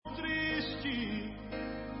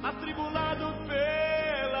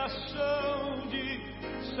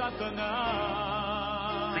Please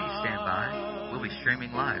stand by. We'll be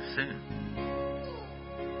streaming live soon.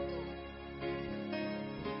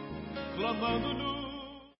 Clamando-no.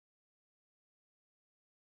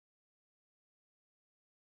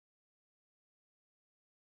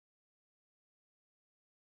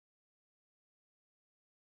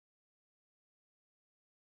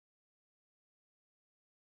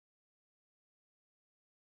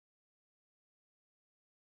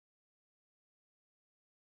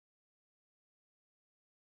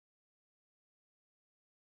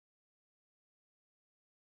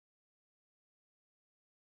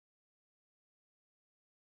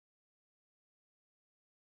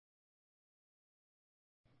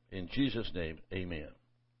 In Jesus' name, amen.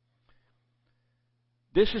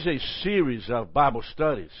 This is a series of Bible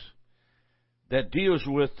studies that deals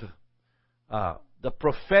with the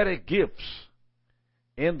prophetic gifts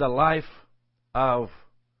in the life of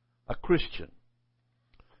a Christian.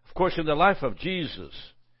 Of course, in the life of Jesus,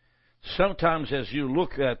 sometimes as you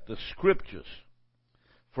look at the scriptures,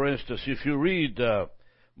 for instance, if you read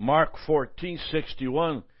Mark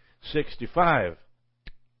 14:61-65,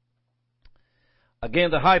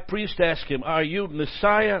 again, the high priest asked him, "Are you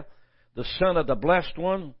Messiah, the Son of the Blessed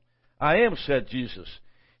One?" "I am," said Jesus.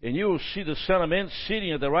 "And you will see the Son of Man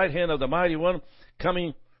sitting at the right hand of the Mighty One,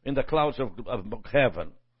 coming in the clouds of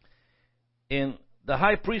heaven." And the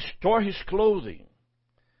high priest tore his clothing.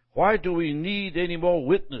 "Why do we need any more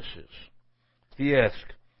witnesses?" he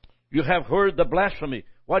asked. "You have heard the blasphemy.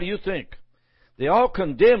 What do you think?" They all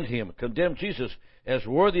condemned Jesus as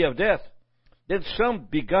worthy of death. Then some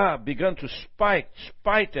began to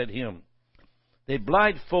spite at him. They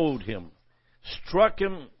blindfolded him, struck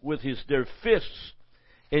him with their fists,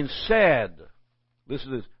 and said,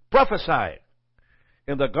 listen to this, "Prophesy."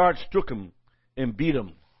 And the guards took him and beat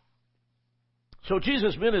him. So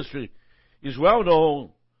Jesus' ministry is well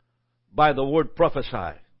known by the word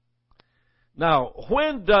prophesy. Now,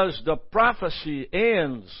 when does the prophecy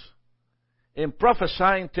ends and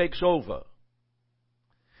prophesying takes over?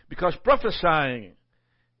 Because prophesying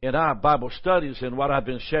in our Bible studies and what I've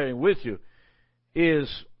been sharing with you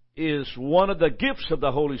is one of the gifts of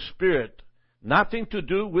the Holy Spirit, nothing to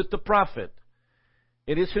do with the prophet.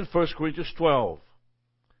 It is in 1 Corinthians 12.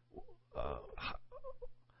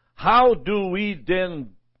 How do we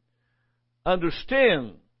then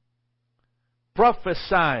understand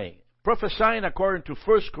prophesying? Prophesying according to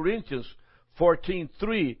 1 Corinthians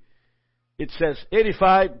 14:3, it says,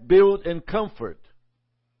 "Edify, build, and comfort."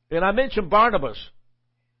 And I mentioned Barnabas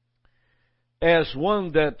as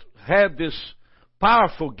one that had this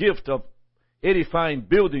powerful gift of edifying,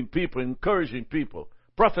 building people, encouraging people,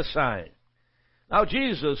 prophesying. Now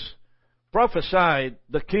Jesus prophesied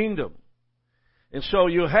the kingdom. And so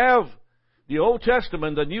you have the Old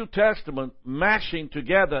Testament, the New Testament mashing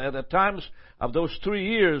together at the times of those 3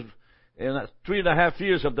 years and 3.5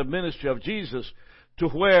 years of the ministry of Jesus, to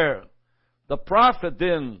where the prophet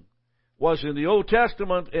then was in the Old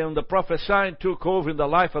Testament, and the prophesying took over in the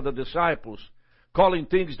life of the disciples, calling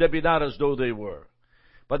things that be not as though they were.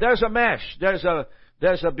 But there's a mesh. There's a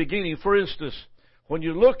beginning. For instance, when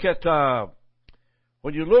you look at the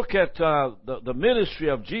ministry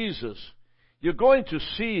of Jesus, you're going to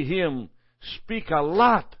see him speak a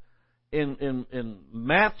lot in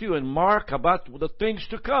Matthew and Mark about the things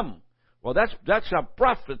to come. Well, that's a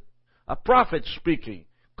prophet speaking,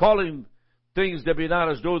 calling things that be not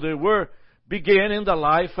as though they were, began in the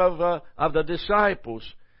life of the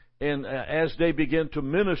disciples, and as they began to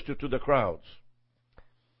minister to the crowds.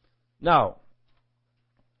 Now,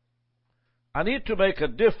 I need to make a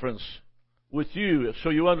difference with you so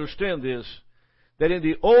you understand this, that in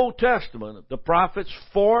the Old Testament, the prophets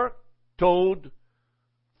foretold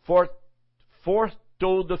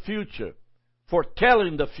the future,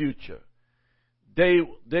 foretelling the future.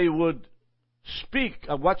 They would speak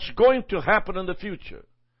of what's going to happen in the future.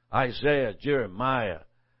 Isaiah, Jeremiah,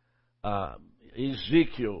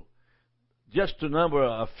 Ezekiel, just to number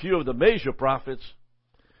a few of the major prophets.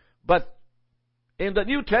 But in the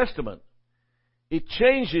New Testament, it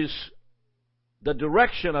changes the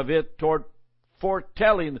direction of it toward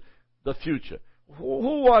foretelling the future.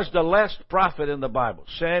 Who was the last prophet in the Bible?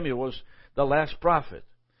 Samuel was the last prophet.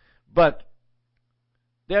 But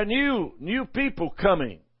there are new people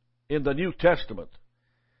coming in the New Testament,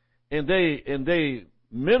 and they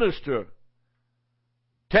minister,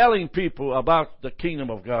 telling people about the kingdom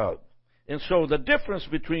of God. And so the difference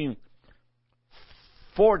between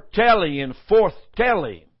foretelling and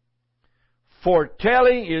forthtelling.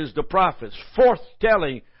 Foretelling is the prophets.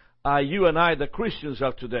 Forthtelling are you and I, the Christians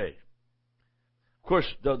of today. Of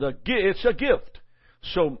course, it's a gift.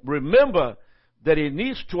 So remember that it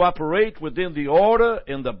needs to operate within the order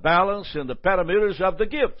and the balance and the parameters of the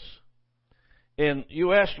gifts. And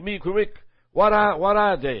you ask me, Rick, what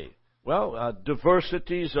are they? Well,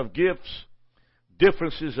 diversities of gifts,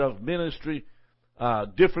 differences of ministry,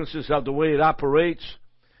 differences of the way it operates.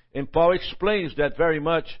 And Paul explains that very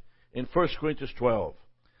much in 1 Corinthians 12.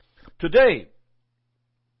 Today,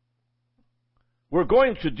 we're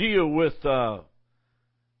going to deal with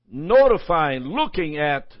notifying, looking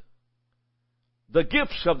at the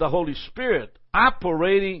gifts of the Holy Spirit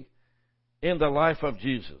operating in the life of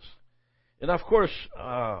Jesus. And of course,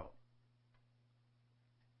 I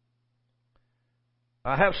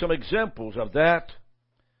have some examples of that.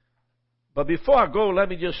 But before I go, let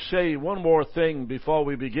me just say one more thing before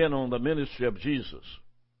we begin on the ministry of Jesus.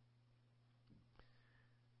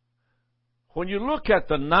 When you look at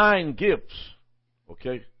the 9 gifts,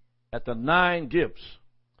 okay, at the 9 gifts,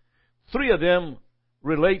 3 of them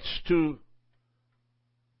relates to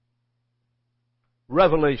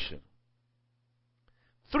revelation.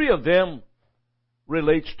 3 of them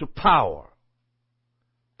relates to power.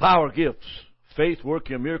 Power gifts, faith,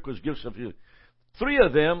 working miracles, gifts of healing. 3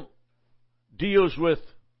 of them deals with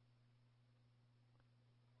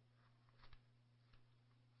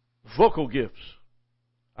vocal gifts.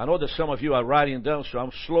 I know that some of you are writing down, so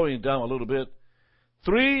I'm slowing down a little bit.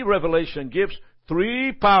 3 revelation gifts,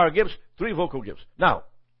 3 power gifts, 3 vocal gifts. Now,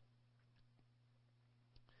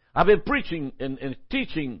 I've been preaching and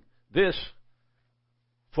teaching this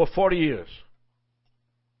for 40 years.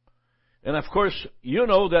 And of course, you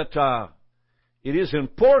know that it is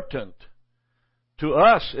important to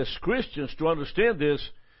us as Christians to understand this,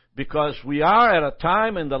 because we are at a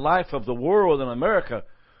time in the life of the world in America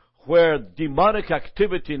where demonic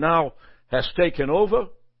activity now has taken over.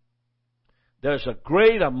 There's a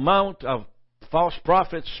great amount of false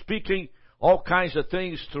prophets speaking all kinds of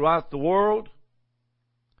things throughout the world.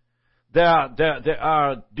 There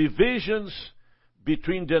are divisions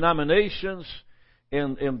between denominations,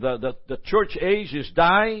 and the church age is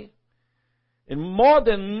dying. And more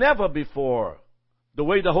than ever before, the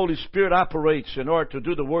way the Holy Spirit operates in order to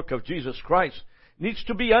do the work of Jesus Christ needs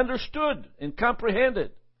to be understood and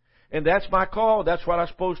comprehended. And that's my call. That's what I'm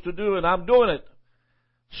supposed to do, and I'm doing it.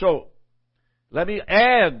 So, let me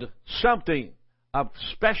add something of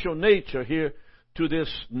special nature here to this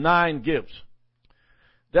 9 gifts.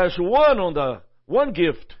 There's one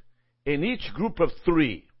gift in each group of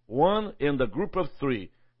 3. One in the group of 3.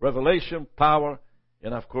 Revelation, power,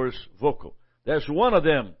 and of course, vocal. There's one of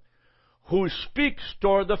them who speaks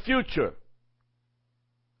toward the future.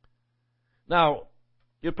 Now,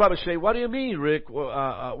 you'll probably say, what do you mean, Rick? What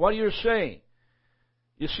are you saying?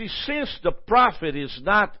 You see, since the prophet is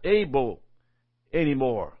not able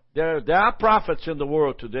anymore, there are prophets in the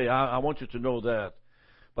world today. I want you to know that.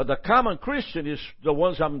 But the common Christian is the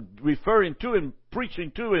ones I'm referring to and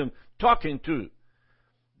preaching to and talking to.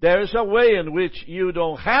 There is a way in which you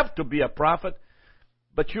don't have to be a prophet,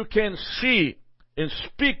 but you can see and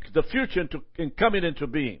speak the future and come it into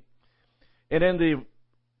being. And in the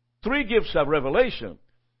 3 gifts of revelation,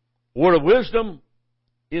 word of wisdom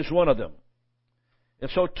is one of them. And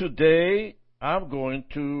so today I'm going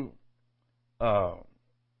to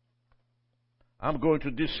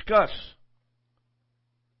discuss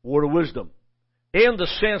word of wisdom in the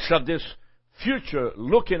sense of this future,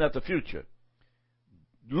 looking at the future.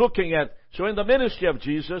 So in the ministry of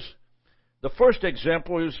Jesus, the first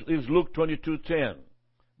example is Luke 22:10.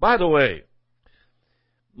 By the way,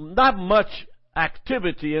 not much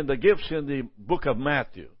activity in the gifts in the book of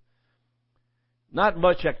Matthew. Not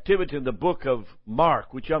much activity in the book of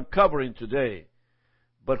Mark, which I'm covering today.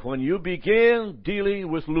 But when you begin dealing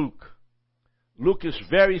with Luke, Luke is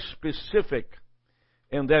very specific,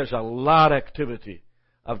 and there's a lot of activity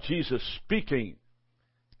of Jesus speaking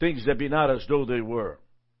things that be not as though they were.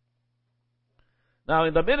 Now,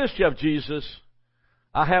 in the ministry of Jesus,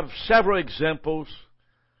 I have several examples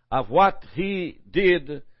of what he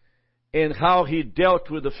did and how he dealt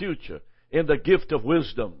with the future in the gift of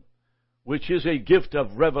wisdom, which is a gift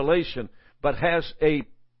of revelation, but has a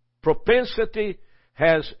propensity,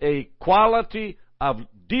 has a quality of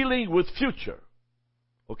dealing with future.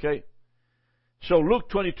 Okay? So Luke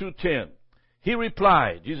 22:10,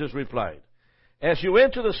 Jesus replied, as you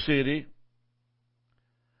enter the city,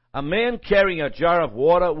 a man carrying a jar of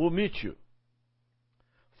water will meet you.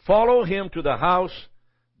 Follow him to the house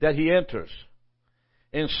that he enters,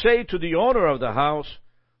 and say to the owner of the house,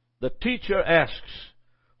 the teacher asks,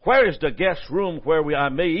 where is the guest room where I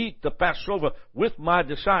may eat the Passover with my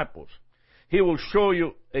disciples? He will show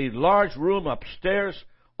you a large room upstairs,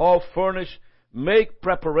 all furnished. Make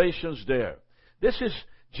preparations there. This is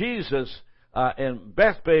Jesus in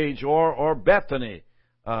Bethpage or Bethany,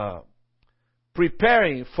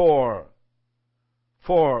 preparing for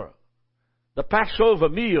the Passover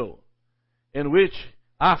meal, in which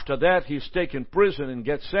after that he's taken prison in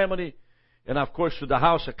Gethsemane, and of course to the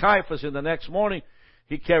house of Caiaphas in the next morning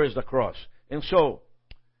he carries the cross. And so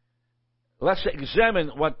let's examine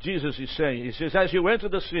what Jesus is saying. He says, as you enter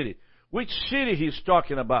the city, which city he's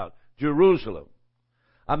talking about? Jerusalem.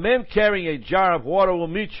 A man carrying a jar of water will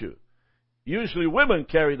meet you. Usually women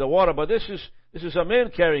carry the water, but this is a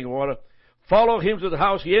man carrying water. Follow him to the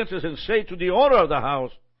house. He enters and say to the owner of the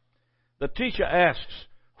house, the teacher asks,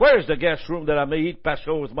 where is the guest room that I may eat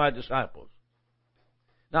Passover with my disciples?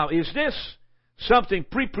 Now, is this something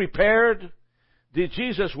pre-prepared? Did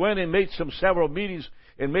Jesus went and made several meetings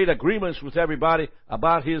and made agreements with everybody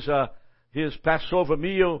about his Passover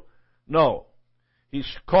meal? No.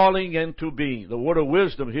 He's calling into being. The word of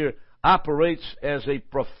wisdom here operates as a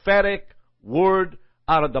prophetic word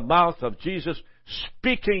out of the mouth of Jesus,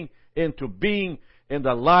 speaking into being in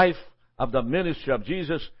the life of the ministry of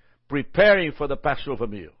Jesus, preparing for the Passover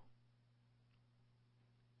meal.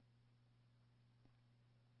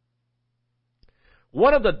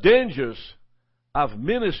 One of the dangers of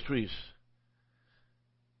ministries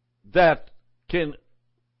that can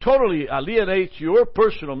totally alienate your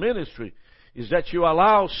personal ministry is that you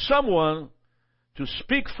allow someone to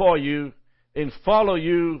speak for you and follow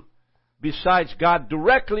you besides God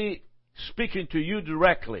directly speaking to you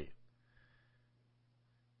directly.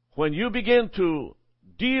 When you begin to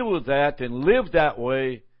deal with that and live that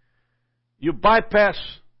way, you bypass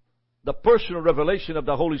the personal revelation of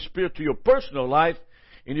the Holy Spirit to your personal life,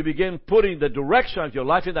 and you begin putting the direction of your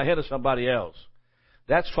life in the hand of somebody else.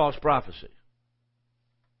 That's false prophecy.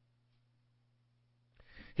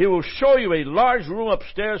 He will show you a large room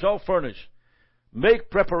upstairs, all furnished. Make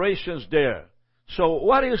preparations there. So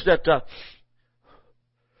what is that?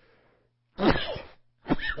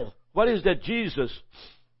 What is that Jesus?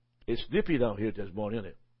 It's nippy down here this morning, isn't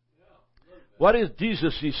it? What is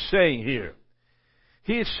Jesus is saying here?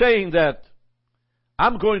 He is saying that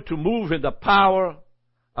I'm going to move in the power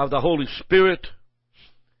of the Holy Spirit.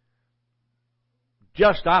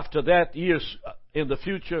 Just after that, years in the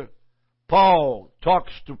future, Paul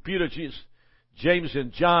talks to Peter, James,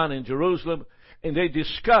 and John in Jerusalem, and they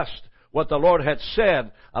discussed what the Lord had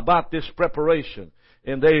said about this preparation.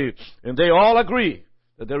 And they all agree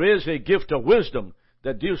that there is a gift of wisdom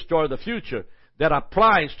that deals toward the future that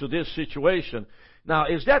applies to this situation. Now,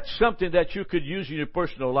 is that something that you could use in your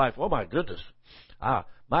personal life? Oh my goodness.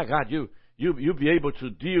 My God, you'll be able to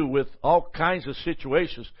deal with all kinds of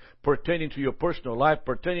situations pertaining to your personal life,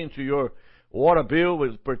 pertaining to your water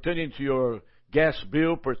bill, pertaining to your gas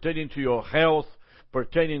bill, pertaining to your health,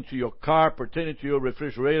 pertaining to your car, pertaining to your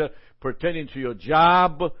refrigerator, pertaining to your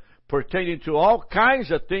job, pertaining to all kinds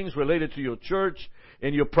of things related to your church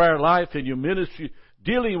and your prayer life and your ministry,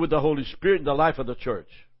 dealing with the Holy Spirit in the life of the church.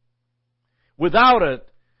 Without it,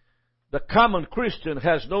 the common Christian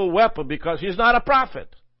has no weapon because he's not a prophet.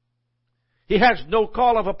 He has no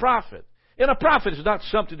call of a prophet. And a prophet is not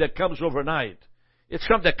something that comes overnight. It's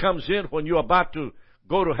something that comes in when you're about to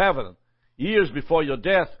go to heaven. Years before your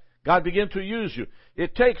death, God begins to use you.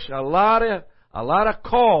 It takes a lot of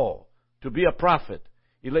call to be a prophet.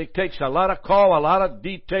 It takes a lot of call, a lot of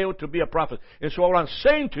detail to be a prophet. And so what I'm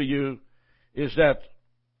saying to you is that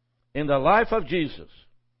in the life of Jesus,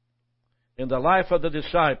 in the life of the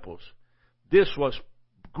disciples, this was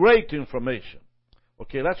great information.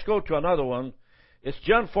 Okay, let's go to another one. It's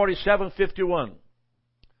John 47:51.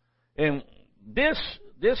 And this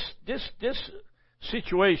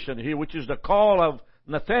situation here, which is the call of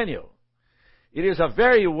Nathanael, it is a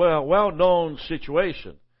very well-known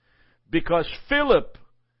situation because Philip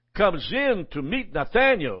comes in to meet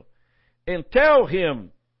Nathanael and tell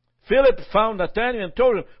him, Philip found Nathanael and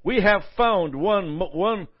told him, we have found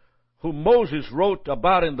one whom Moses wrote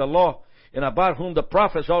about in the law and about whom the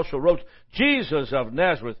prophets also wrote, Jesus of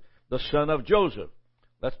Nazareth, the son of Joseph.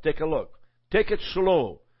 Let's take a look. Take it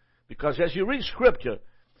slow, because as you read Scripture,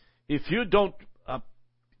 if you don't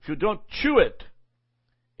chew it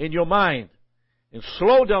in your mind and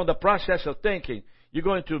slow down the process of thinking, you're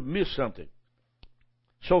going to miss something.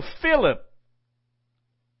 So Philip,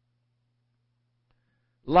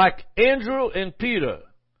 like Andrew and Peter,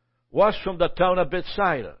 was from the town of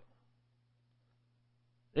Bethsaida.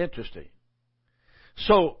 Interesting.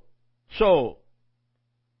 So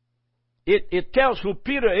it tells who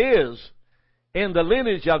Peter is in the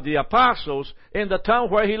lineage of the apostles in the town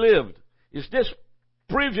where he lived. Is this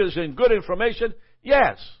previous and good information?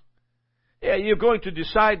 Yes. Yeah, you're going to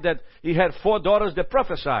decide that he had 4 daughters that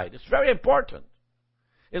prophesied. It's very important.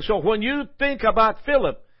 And so when you think about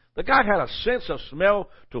Philip, the guy had a sense of smell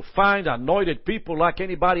to find anointed people like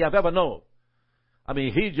anybody I've ever known. I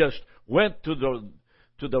mean, he just went to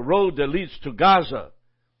the road that leads to Gaza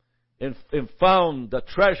and found the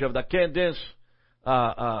treasure of the Candace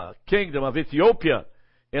kingdom of Ethiopia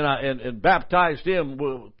and baptized him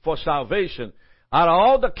for salvation. Out of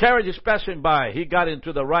all the carriages passing by, he got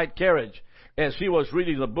into the right carriage as he was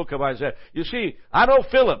reading the book of Isaiah. You see, I know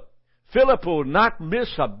Philip. Philip will not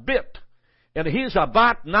miss a bit. And he's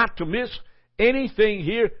about not to miss anything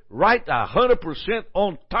here, right 100%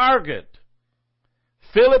 on target.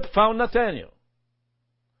 Philip found Nathanael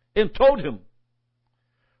and told him,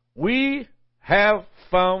 "We have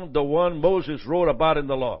found the one Moses wrote about in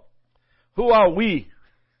the law." Who are we?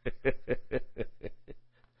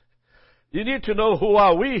 You need to know who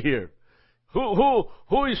are we here. Who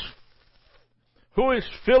is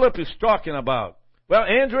Philip is talking about? Well,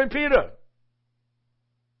 Andrew and Peter.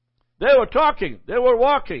 They were talking. They were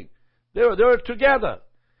walking. They were together.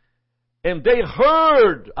 And they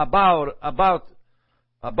heard about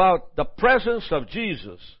the presence of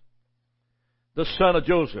Jesus, the son of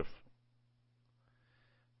Joseph.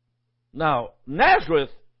 Now,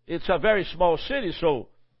 Nazareth, it's a very small city, so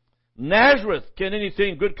Nazareth, can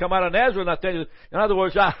anything good come out of Nazareth? In other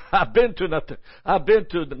words, I've been to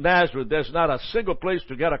Nazareth. There's not a single place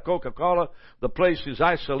to get a Coca-Cola. The place is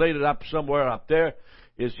isolated up somewhere up there.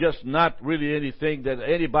 It's just not really anything that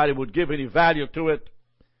anybody would give any value to it.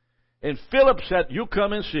 And Philip said, "You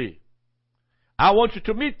come and see. I want you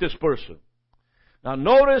to meet this person." Now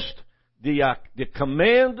notice the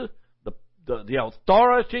command, the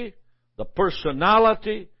authority, the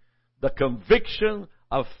personality, the conviction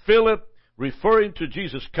of Philip referring to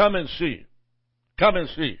Jesus. Come and see. Come and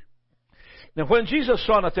see. Now when Jesus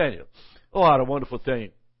saw Nathanael, oh, what a wonderful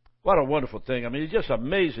thing. What a wonderful thing. I mean, it just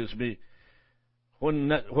amazes me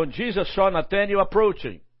when Jesus saw Nathanael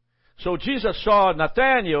approaching. So Jesus saw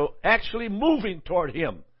Nathanael actually moving toward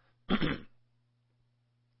him.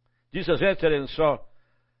 Jesus answered and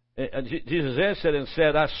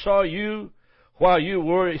said, "I saw you while you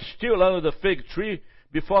were still under the fig tree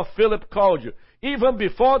before Philip called you." Even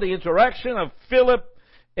before the interaction of Philip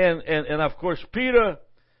and of course Peter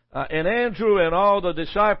and Andrew and all the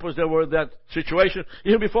disciples that were in that situation,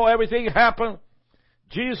 even before everything happened,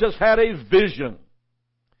 Jesus had a vision.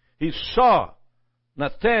 He saw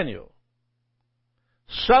Nathanael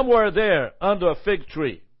somewhere there under a fig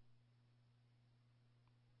tree.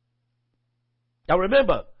 Now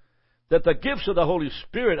remember that the gifts of the Holy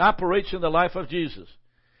Spirit operates in the life of Jesus.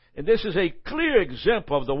 And this is a clear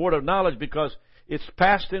example of the word of knowledge because it's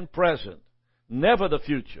past and present, never the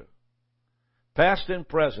future. Past and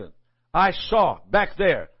present. I saw back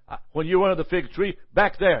there, when you were under the fig tree,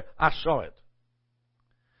 back there, I saw it.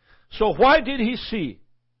 So why did he see?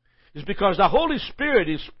 It's because the Holy Spirit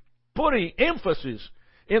is putting emphasis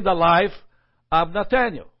in the life of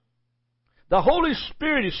Nathanael. The Holy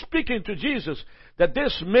Spirit is speaking to Jesus that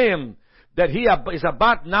this man that he is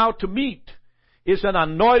about now to meet is an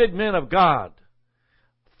anointed man of God,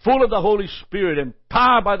 full of the Holy Spirit,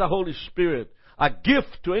 empowered by the Holy Spirit, a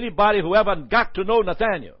gift to anybody who ever got to know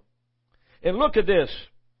Nathanael. And look at this.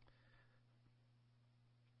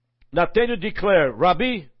 Nathanael declared,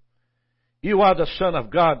 "Rabbi, you are the Son of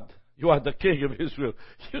God. You are the King of Israel."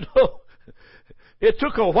 You know, it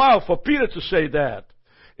took a while for Peter to say that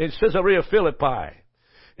in Caesarea Philippi.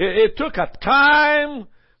 It took a time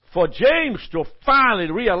for James to finally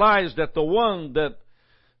realize that the one that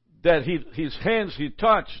his hands he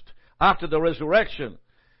touched after the resurrection,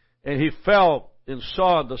 and he fell and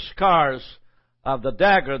saw the scars of the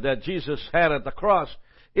dagger that Jesus had at the cross.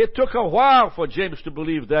 It took a while for James to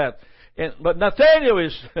believe that. But Nathanael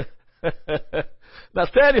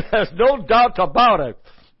Nathanael has no doubt about it.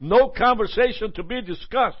 No conversation to be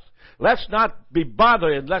discussed. Let's not be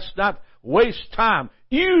bothered and let's not waste time.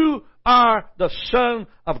 You are the Son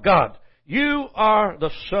of God. You are the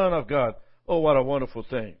Son of God. Oh, what a wonderful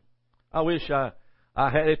thing. I wish I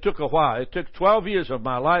had. It took a while. It took 12 years of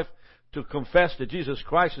my life to confess that Jesus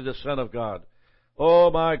Christ is the Son of God. Oh,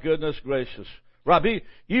 my goodness gracious. Rabbi,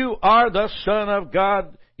 you are the Son of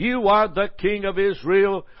God. You are the King of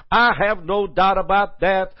Israel. I have no doubt about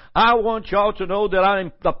that. I want y'all to know that I'm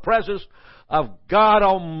in the presence of God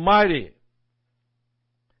Almighty.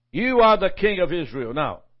 You are the King of Israel.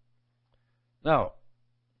 Now,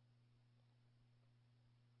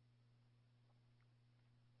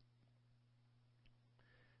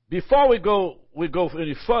 before we go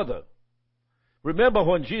any further, remember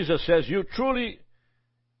when Jesus says, here truly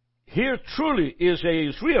is an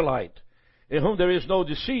Israelite in whom there is no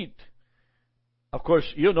deceit. Of course,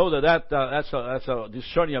 you know that's a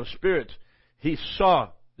discerning of spirits. He saw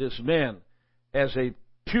this man as a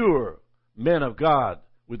pure man of God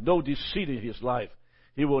with no deceit in his life.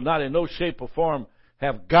 He will not in no shape or form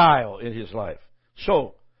have guile in his life.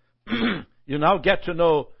 So, you now get to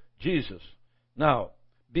know Jesus. Now,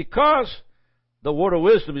 because the word of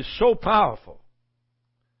wisdom is so powerful,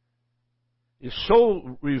 is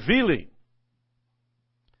so revealing,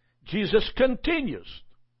 Jesus continues.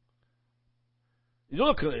 You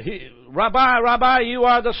look, Rabbi, you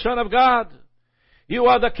are the Son of God. You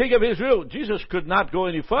are the King of Israel. Jesus could not go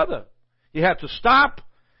any further. He had to stop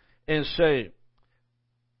and say,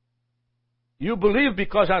 you believe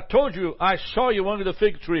because I told you I saw you under the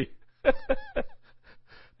fig tree.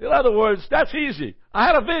 In other words, that's easy. I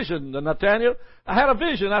had a vision, Nathaniel. I had a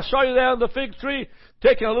vision. I saw you there on the fig tree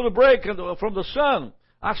taking a little break from the sun.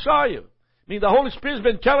 I saw you. I mean, the Holy Spirit's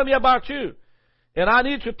been telling me about you. And I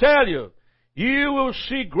need to tell you, you will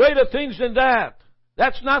see greater things than that.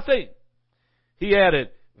 That's nothing. He added,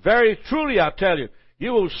 very truly I tell you,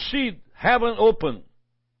 you will see heaven open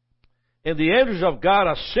and the angels of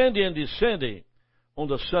God ascending and descending on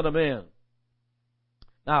the Son of Man.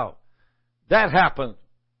 Now, that happened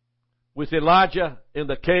with Elijah in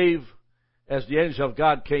the cave as the angels of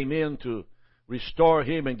God came in to restore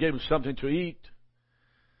him and gave him something to eat.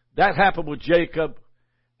 That happened with Jacob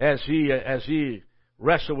as he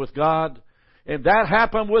wrestled with God. And that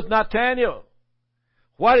happened with Nathaniel.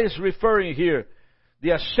 What is referring here?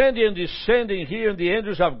 The ascending and descending here in the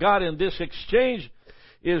angels of God in this exchange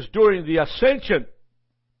is during the ascension.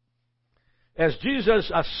 As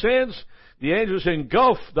Jesus ascends, the angels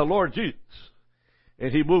engulf the Lord Jesus,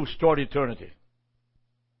 and he moves toward eternity.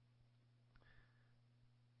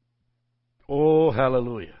 Oh,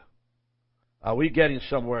 hallelujah. Are we getting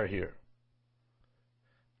somewhere here?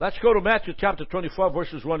 Let's go to Matthew chapter 24,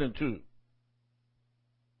 verses 1 and 2.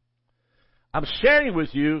 I'm sharing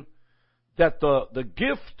with you that the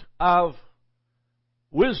gift of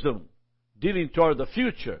wisdom dealing toward the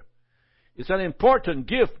future is an important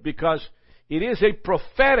gift because it is a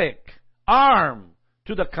prophetic arm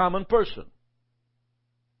to the common person.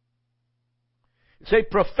 It's a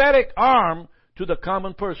prophetic arm to the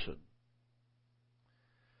common person.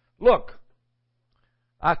 Look,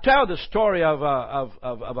 I tell the story of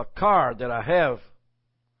a car that I have.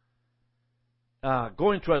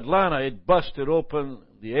 Going to Atlanta, it busted open.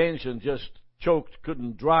 The engine just choked,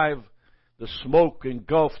 couldn't drive. The smoke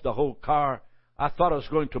engulfed the whole car. I thought I was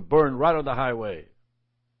going to burn right on the highway.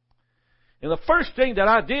 And the first thing that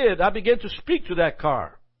I did, I began to speak to that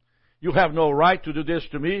car. You have no right to do this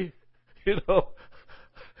to me. You know,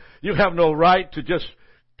 you have no right to just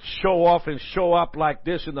show off and show up like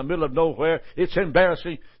this in the middle of nowhere. It's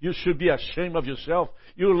embarrassing. You should be ashamed of yourself.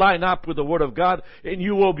 You line up with the Word of God and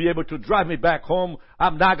you will be able to drive me back home.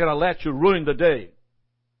 I'm not going to let you ruin the day.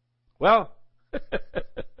 Well,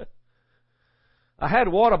 I had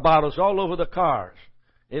water bottles all over the cars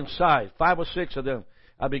inside, 5 or 6 of them.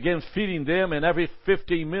 I began feeding them, and every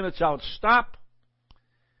 15 minutes I would stop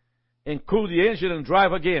and cool the engine and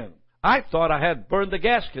drive again. I thought I had burned the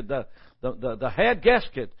gasket, the head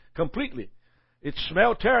gasket completely. It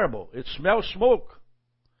smelled terrible. It smelled smoke.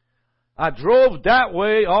 I drove that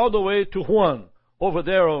way all the way to Juan, over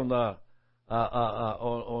there on the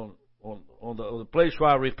place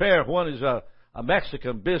where I repair. Juan is a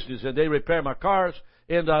Mexican business, and they repair my cars.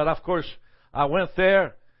 And of course, I went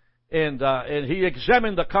there, and he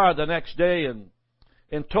examined the car the next day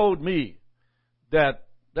and told me that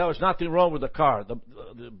there was nothing wrong with the car.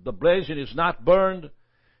 The engine is not burned.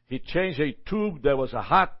 He changed a tube. There was a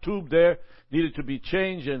hot tube there, needed to be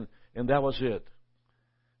changed, and that was it.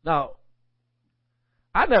 Now,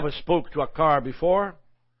 I never spoke to a car before.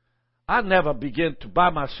 I never began to by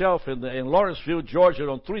myself in Lawrenceville, Georgia,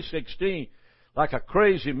 on 316, like a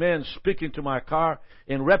crazy man speaking to my car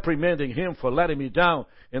and reprimanding him for letting me down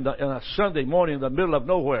in a Sunday morning in the middle of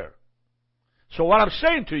nowhere. So what I'm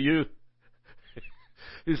saying to you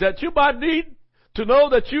is that you might need to know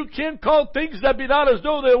that you can call things that be not as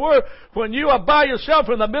though they were when you are by yourself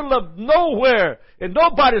in the middle of nowhere and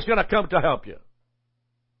nobody's going to come to help you.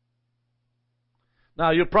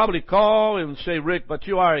 Now, you'll probably call and say, Rick, but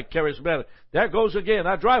you are a charismatic. There goes again.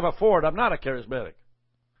 I drive a Ford. I'm not a charismatic.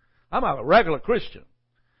 I'm a regular Christian.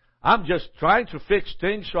 I'm just trying to fix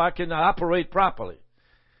things so I can operate properly.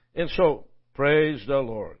 And so, praise the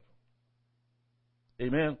Lord.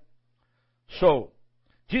 Amen. So,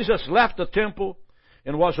 Jesus left the temple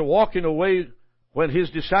and was walking away when his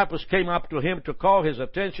disciples came up to him to call his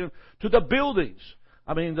attention to the buildings.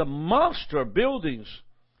 I mean, the monster buildings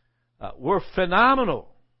were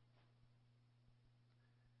phenomenal.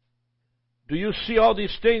 Do you see all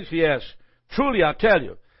these things? He asked. Truly, I tell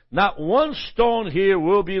you, not one stone here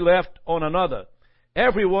will be left on another.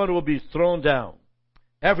 Everyone will be thrown down.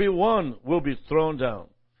 Everyone will be thrown down.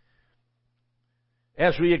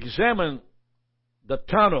 As we examine the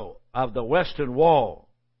tunnel of the Western Wall,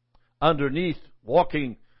 underneath,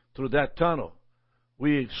 walking through that tunnel,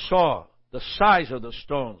 we saw the size of the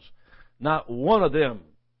stones. Not one of them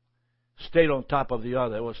stayed on top of the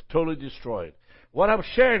other. It was totally destroyed. What I'm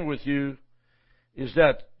sharing with you is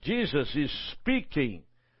that Jesus is speaking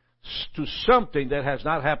to something that has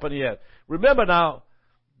not happened yet. Remember now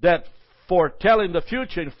that foretelling the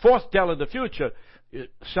future and forthtelling the future,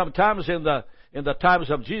 sometimes in the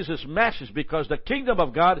times of Jesus' message, because the kingdom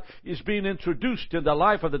of God is being introduced in the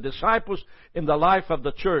life of the disciples, in the life of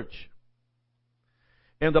the church.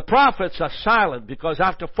 And the prophets are silent because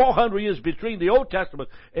after 400 years between the Old Testament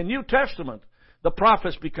and New Testament, the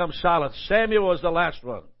prophets become silent. Samuel was the last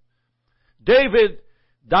one. David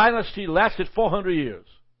dynasty lasted 400 years.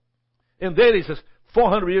 And then he says,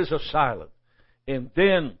 400 years of silence. And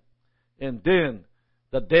then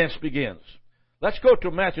the dance begins. Let's go to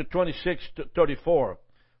Matthew 26:34.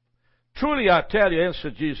 Truly I tell you,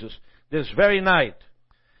 answered Jesus, this very night,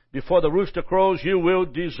 before the rooster crows, you will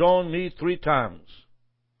disown me 3 times.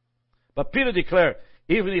 But Peter declared,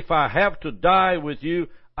 even if I have to die with you,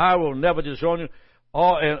 I will never disown you.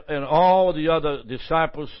 And all the other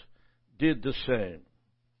disciples did the same.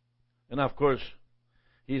 And of course,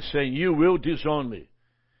 he's saying, you will disown me.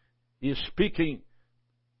 He's speaking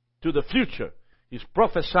to the future. He's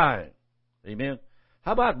prophesying. Amen.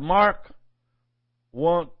 How about Mark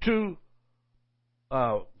 2,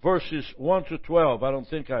 verses 1 to 12?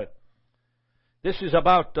 This is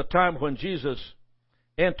about the time when Jesus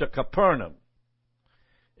entered Capernaum.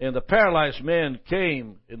 And the paralyzed man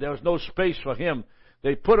came, and there was no space for him.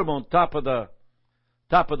 They put him on top of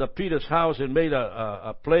the Peter's house and made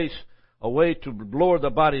a place, a way to lower the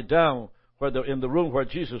body down in the room where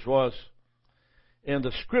Jesus was. And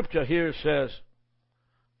the scripture here says,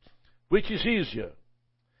 which is easier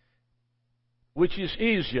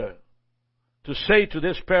to say to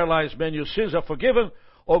this paralyzed man, your sins are forgiven,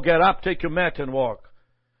 or get up, take your mat and walk.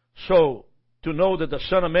 So, to know that the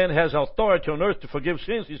Son of Man has authority on earth to forgive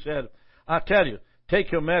sins, he said, I tell you,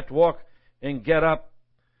 take your mat, walk, and get up.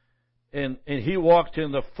 And he walked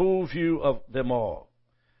in the full view of them all.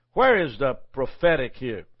 Where is the prophetic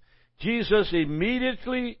here? Jesus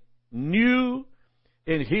immediately knew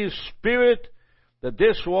in his spirit that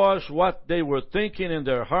this was what they were thinking in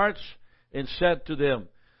their hearts, and said to them.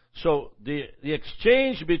 So the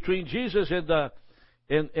exchange between Jesus and the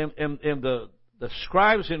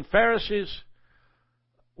scribes and Pharisees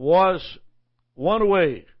was one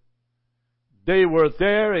way. They were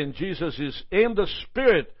there, and Jesus is in the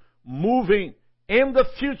Spirit, moving in the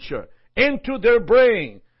future, into their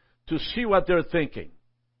brain, to see what they're thinking.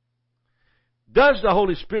 Does the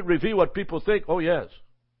Holy Spirit reveal what people think? Oh, yes.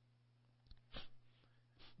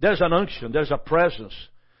 There's an unction, there's a presence.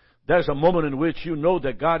 There's a moment in which you know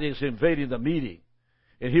that God is invading the meeting,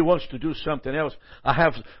 and He wants to do something else. I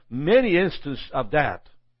have many instances of that.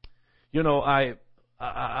 You know, I'm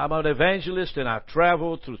an evangelist, and I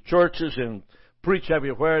travel through churches and preach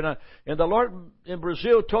everywhere. And the Lord in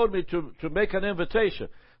Brazil told me to make an invitation.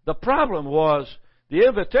 The problem was the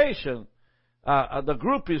invitation, the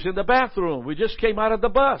group is in the bathroom. We just came out of the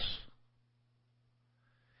bus.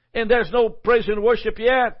 And there's no praise and worship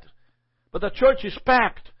yet. But the church is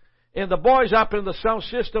packed. And the boys up in the sound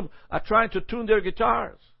system are trying to tune their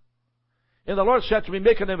guitars. And the Lord said to me,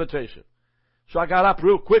 make an invitation. So I got up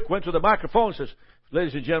real quick, went to the microphone and says,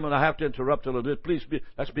 ladies and gentlemen, I have to interrupt a little bit. Please,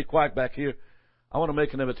 let's be quiet back here. I want to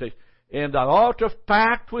make an invitation. And the altar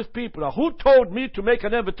packed with people. Now, who told me to make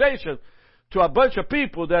an invitation to a bunch of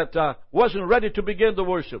people that wasn't ready to begin the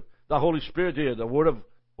worship? The Holy Spirit did, the word of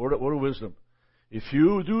wisdom. If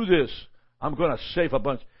you do this, I'm going to save a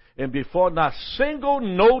bunch. And before not a single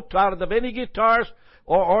note out of any guitars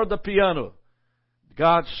or the piano,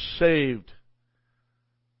 God saved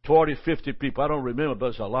 40, 50 people. I don't remember, but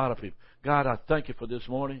there's a lot of people. God, I thank you for this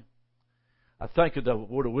morning. I thank you the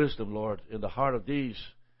word of wisdom, Lord, in the heart of these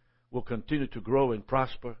will continue to grow and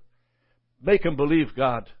prosper. Make them believe,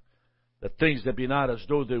 God, that things that be not as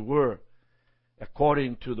though they were,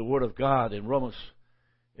 according to the word of God in Romans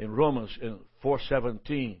in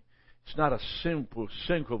 4:17. It's not a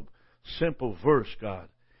simple verse, God.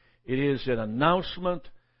 It is an announcement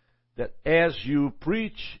that as you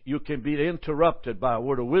preach, you can be interrupted by a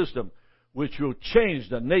word of wisdom, which will change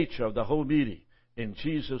the nature of the whole meeting. In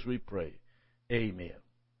Jesus we pray. Amen.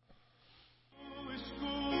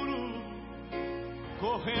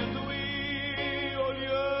 Correndo e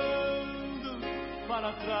olhando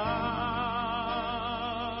atrás.